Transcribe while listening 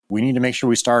We need to make sure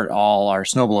we start all our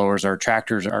snowblowers, our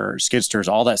tractors, our skidsters,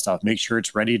 all that stuff. Make sure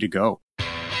it's ready to go.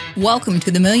 Welcome to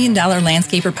the $1 Million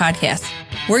Landscaper Podcast.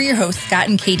 We're your hosts, Scott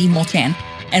and Katie Mulchan,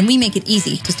 and we make it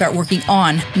easy to start working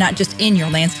on, not just in your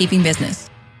landscaping business.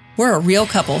 We're a real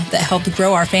couple that helped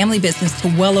grow our family business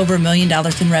to well over $1 million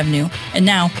in revenue, and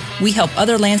now we help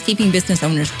other landscaping business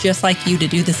owners just like you to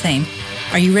do the same.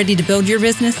 Are you ready to build your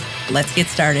business? Let's get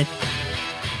started.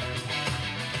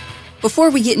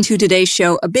 Before we get into today's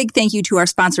show, a big thank you to our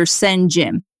sponsor,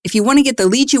 SendJim. If you want to get the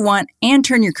leads you want and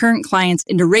turn your current clients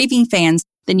into raving fans,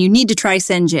 then you need to try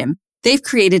SendJim. They've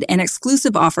created an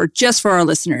exclusive offer just for our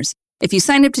listeners. If you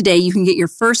sign up today, you can get your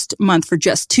first month for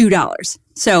just $2.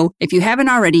 So if you haven't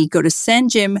already, go to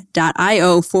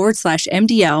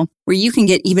sendjim.io/MDL, where you can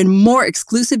get even more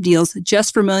exclusive deals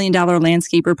just for $1 Million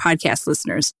Landscaper podcast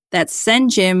listeners. That's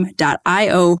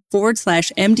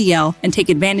sendjim.io/MDL and take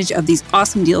advantage of these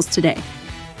awesome deals today.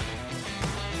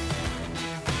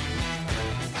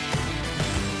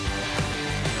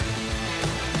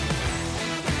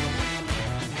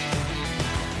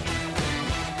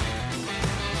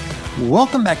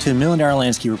 Welcome back to the $1 Million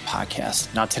Landscaper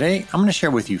Podcast. Now today, I'm going to share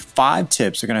with you 5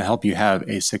 tips that are going to help you have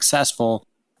a successful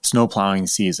snow plowing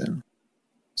season.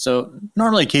 So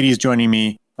normally Katie's joining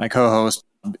me, my co-host.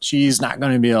 She's not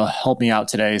going to be able to help me out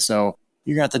today, so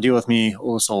you're going to have to deal with me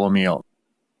a solo meal.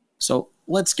 So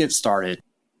let's get started.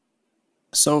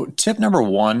 So tip number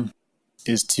 1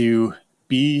 is to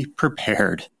be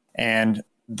prepared. And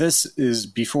this is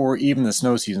before even the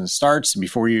snow season starts,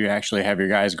 before you actually have your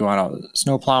guys go out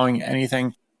snow plowing,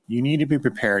 anything. You need to be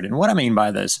prepared. And what I mean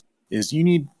by this is you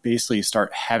need basically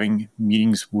start having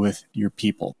meetings with your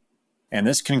people. And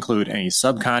this can include any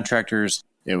subcontractors.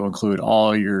 It will include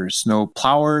all your snow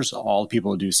plowers, all the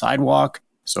people who do sidewalk.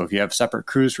 So if you have separate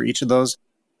crews for each of those,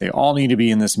 they all need to be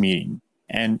in this meeting.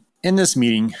 And in this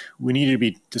meeting, we need to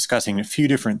be discussing a few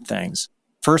different things.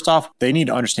 First off, they need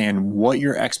to understand what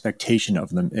your expectation of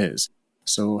them is.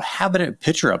 So have a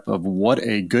picture up of what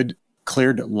a good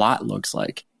cleared lot looks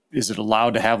like. Is it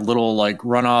allowed to have little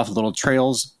runoff, little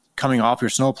trails coming off your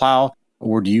snowplow?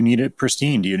 Or do you need it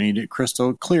pristine? Do you need it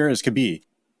crystal clear as could be?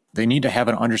 They need to have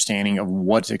an understanding of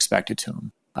what's expected to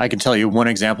them. I can tell you one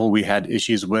example we had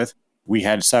issues with. We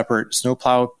had separate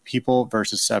snowplow people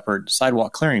versus separate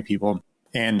sidewalk clearing people.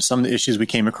 And some of the issues we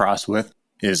came across with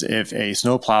is if a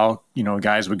snowplow,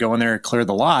 guys would go in there and clear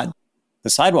the lot, the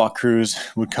sidewalk crews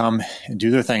would come and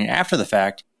do their thing after the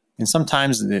fact. And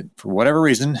sometimes, for whatever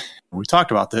reason, we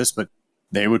talked about this, but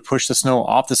they would push the snow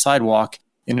off the sidewalk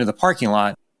into the parking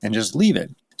lot and just leave it.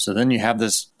 So then you have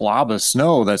this blob of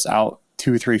snow that's out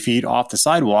 2-3 feet off the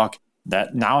sidewalk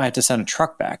that now I have to send a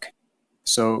truck back.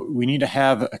 So we need to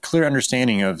have a clear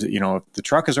understanding of, if the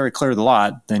truck has already cleared the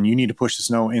lot, then you need to push the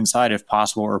snow inside if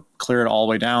possible or clear it all the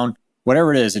way down.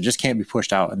 Whatever it is, it just can't be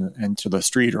pushed out into the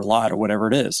street or lot or whatever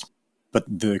it is. But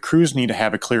the crews need to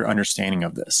have a clear understanding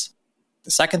of this. The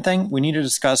second thing, we need to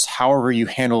discuss however you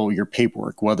handle your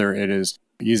paperwork, whether it is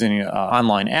using an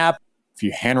online app, if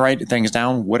you handwrite things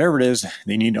down, whatever it is,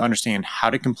 they need to understand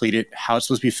how to complete it, how it's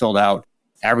supposed to be filled out,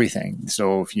 everything.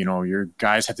 So if, your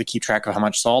guys have to keep track of how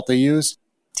much salt they use,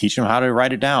 teach them how to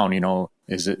write it down.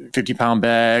 Is it 50-pound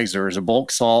bags or is it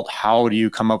bulk salt? How do you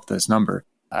come up with this number?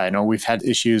 I know we've had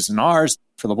issues in ours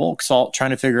for the bulk salt, trying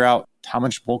to figure out how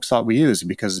much bulk salt we use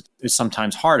because it's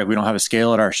sometimes hard if we don't have a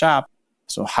scale at our shop.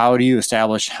 So how do you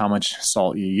establish how much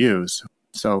salt you use?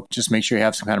 So just make sure you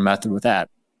have some kind of method with that.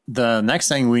 The next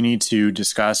thing we need to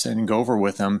discuss and go over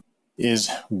with them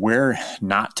is where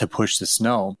not to push the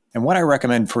snow. And what I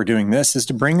recommend for doing this is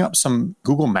to bring up some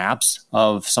Google Maps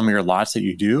of some of your lots that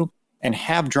you do and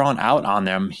have drawn out on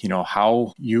them,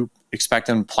 how you expect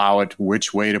them to plow it,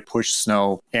 which way to push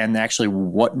snow, and actually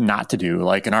what not to do.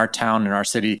 Like in our town, in our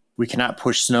city, we cannot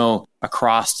push snow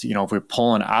across, if we're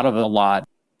pulling out of a lot,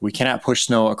 we cannot push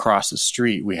snow across the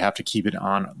street. We have to keep it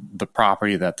on the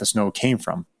property that the snow came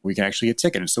from. We can actually get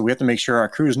ticketed. So we have to make sure our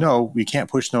crews know we can't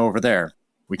push snow over there.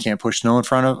 We can't push snow in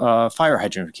front of fire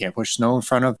hydrants. We can't push snow in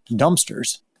front of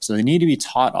dumpsters. So they need to be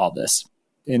taught all this.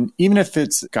 And even if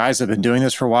it's guys that have been doing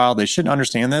this for a while, they should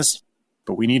understand this.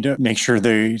 But we need to make sure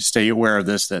they stay aware of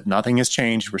this, that nothing has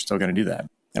changed. We're still going to do that.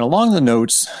 And along the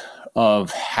notes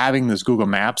of having those Google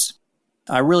Maps,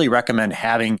 I really recommend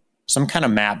having some kind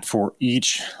of map for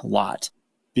each lot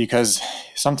because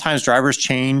sometimes drivers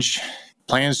change,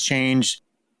 plans change.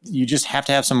 You just have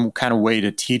to have some kind of way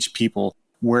to teach people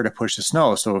where to push the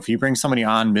snow. So if you bring somebody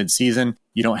on mid-season,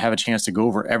 you don't have a chance to go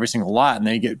over every single lot and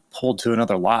they get pulled to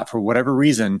another lot for whatever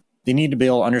reason. They need to be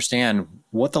able to understand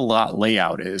what the lot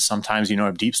layout is. Sometimes,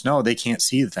 if deep snow, they can't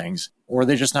see things or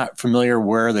they're just not familiar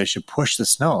where they should push the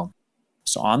snow.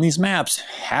 So on these maps,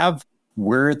 have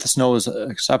where the snow is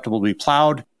acceptable to be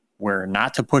plowed, where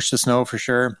not to push the snow for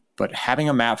sure, but having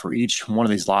a map for each one of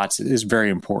these lots is very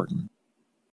important.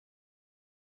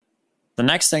 The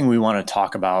next thing we want to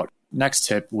talk about, next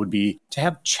tip, would be to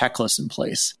have checklists in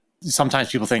place. Sometimes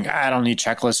people think, I don't need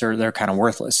checklists or they're kind of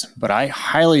worthless, but I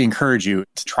highly encourage you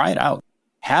to try it out.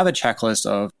 Have a checklist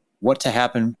of what to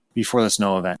happen before the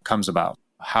snow event comes about,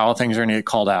 how things are going to get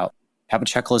called out. Have a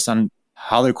checklist on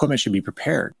how the equipment should be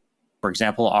prepared. For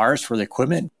example, ours for the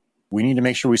equipment, we need to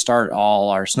make sure we start all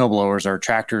our snowblowers, our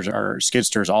tractors, our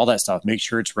skidsters, all that stuff. Make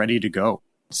sure it's ready to go,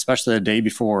 especially the day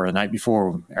before, the night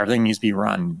before. Everything needs to be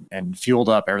run and fueled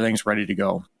up. Everything's ready to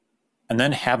go. And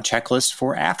then have checklists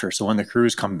for after. So when the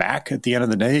crews come back at the end of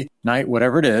the day, night,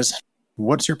 whatever it is,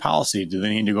 what's your policy? Do they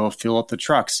need to go fill up the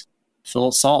trucks,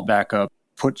 fill salt back up,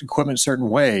 put equipment a certain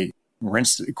way,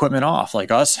 rinse the equipment off? Like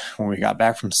us, when we got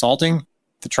back from salting,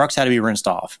 the trucks had to be rinsed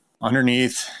off.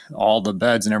 Underneath, all the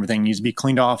beds and everything needs to be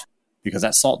cleaned off because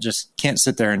that salt just can't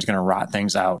sit there and it's going to rot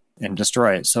things out and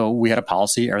destroy it. So we had a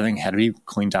policy. Everything had to be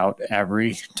cleaned out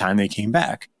every time they came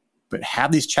back. But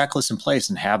have these checklists in place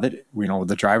and have it,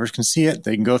 the drivers can see it.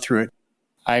 They can go through it.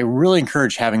 I really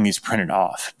encourage having these printed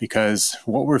off because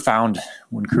what we found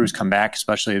when crews come back,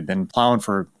 especially have been plowing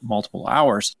for multiple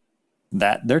hours,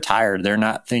 that they're tired. They're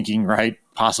not thinking right.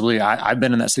 Possibly, I've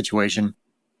been in that situation.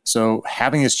 So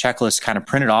having this checklist kind of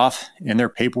printed off in their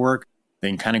paperwork, they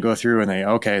can kind of go through and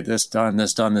okay, this done,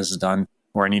 this done, this is done,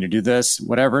 or I need to do this,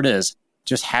 whatever it is.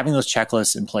 Just having those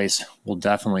checklists in place will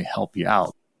definitely help you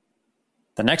out.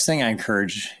 The next thing I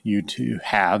encourage you to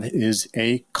have is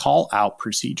a call out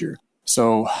procedure.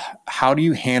 So how do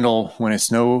you handle when a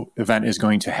snow event is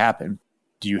going to happen?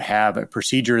 Do you have a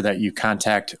procedure that you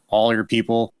contact all your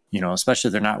people, especially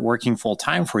if they're not working full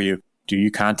time for you? Do you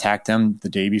contact them the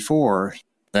day before?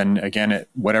 Then again, at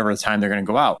whatever time they're going to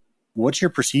go out. What's your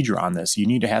procedure on this? You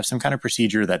need to have some kind of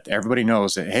procedure that everybody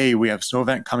knows that, hey, we have a snow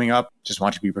event coming up. Just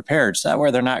want to be prepared. So that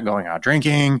way they're not going out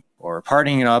drinking or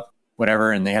partying it up,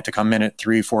 whatever, and they have to come in at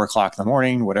 3, 4 o'clock in the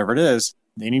morning, whatever it is.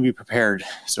 They need to be prepared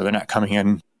so they're not coming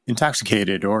in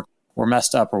intoxicated or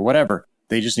messed up or whatever.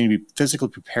 They just need to be physically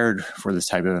prepared for this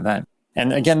type of event.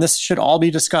 And again, this should all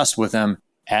be discussed with them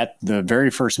at the very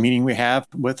first meeting we have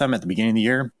with them at the beginning of the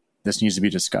year. This needs to be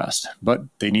discussed, but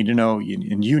they need to know,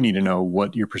 and you need to know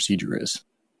what your procedure is.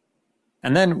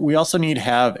 And then we also need to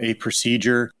have a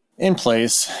procedure in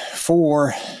place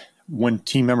for when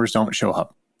team members don't show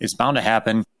up. It's bound to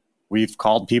happen. We've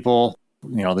called people,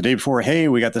 the day before, hey,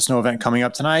 we got the snow event coming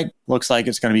up tonight. Looks like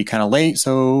it's going to be kind of late.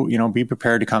 So, be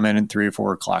prepared to come in at 3 or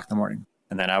 4 o'clock in the morning.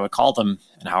 And then I would call them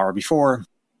an hour before.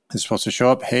 They're supposed to show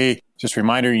up. Hey, just a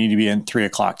reminder, you need to be in 3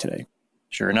 o'clock today.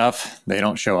 Sure enough, they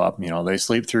don't show up. They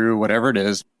sleep through whatever it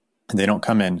is and they don't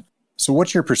come in. So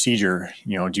what's your procedure?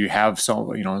 Do you have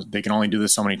they can only do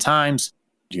this so many times?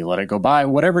 Do you let it go by?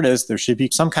 Whatever it is, there should be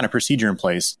some kind of procedure in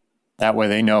place. That way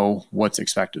they know what's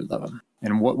expected of them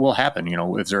and what will happen.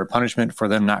 Is there a punishment for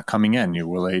them not coming in?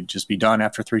 Will they just be done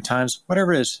after 3 times?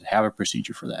 Whatever it is, have a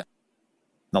procedure for that.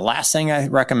 The last thing I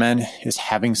recommend is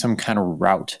having some kind of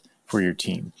route for your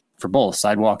team for both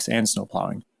sidewalks and snow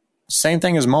plowing. Same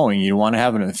thing as mowing. You want to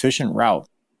have an efficient route.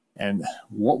 And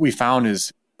what we found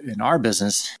is in our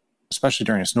business, especially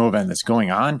during a snow event that's going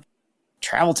on,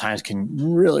 travel times can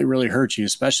really, really hurt you,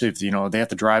 especially if, they have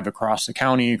to drive across the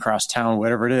county, across town,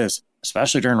 whatever it is.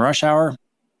 Especially during rush hour,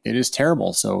 it is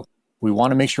terrible. So we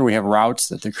want to make sure we have routes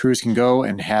that the crews can go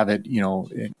and have it,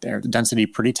 their density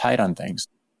pretty tight on things.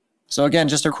 So again,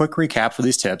 just a quick recap for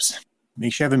these tips.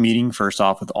 Make sure you have a meeting first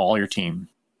off with all your team.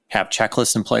 Have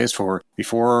checklists in place for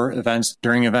before events,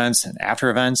 during events, and after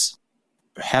events.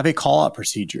 Have a call-out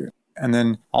procedure. And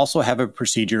then also have a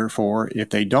procedure for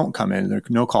if they don't come in, there's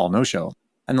no call, no show.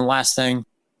 And the last thing,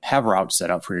 have routes set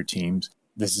up for your teams.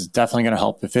 This is definitely going to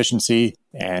help efficiency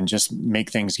and just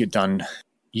make things get done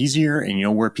easier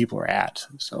and where people are at.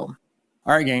 So,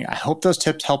 all right, gang, I hope those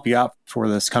tips help you out for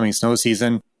this coming snow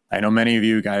season. I know many of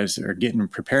you guys are getting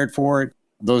prepared for it.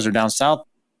 Those are down south.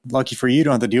 Lucky for you,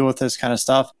 don't have to deal with this kind of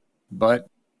stuff. But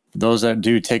those that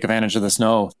do take advantage of the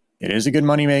snow, it is a good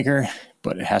moneymaker,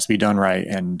 but it has to be done right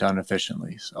and done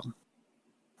efficiently. So, all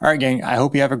right, gang, I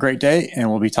hope you have a great day and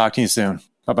we'll be talking to you soon.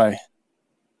 Bye-bye.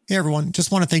 Hey, everyone.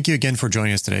 Just want to thank you again for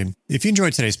joining us today. If you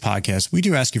enjoyed today's podcast, we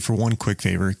do ask you for one quick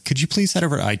favor. Could you please head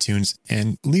over to iTunes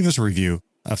and leave us a review?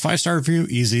 A 5-star review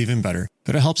is even better,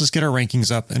 but it helps us get our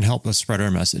rankings up and help us spread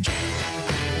our message.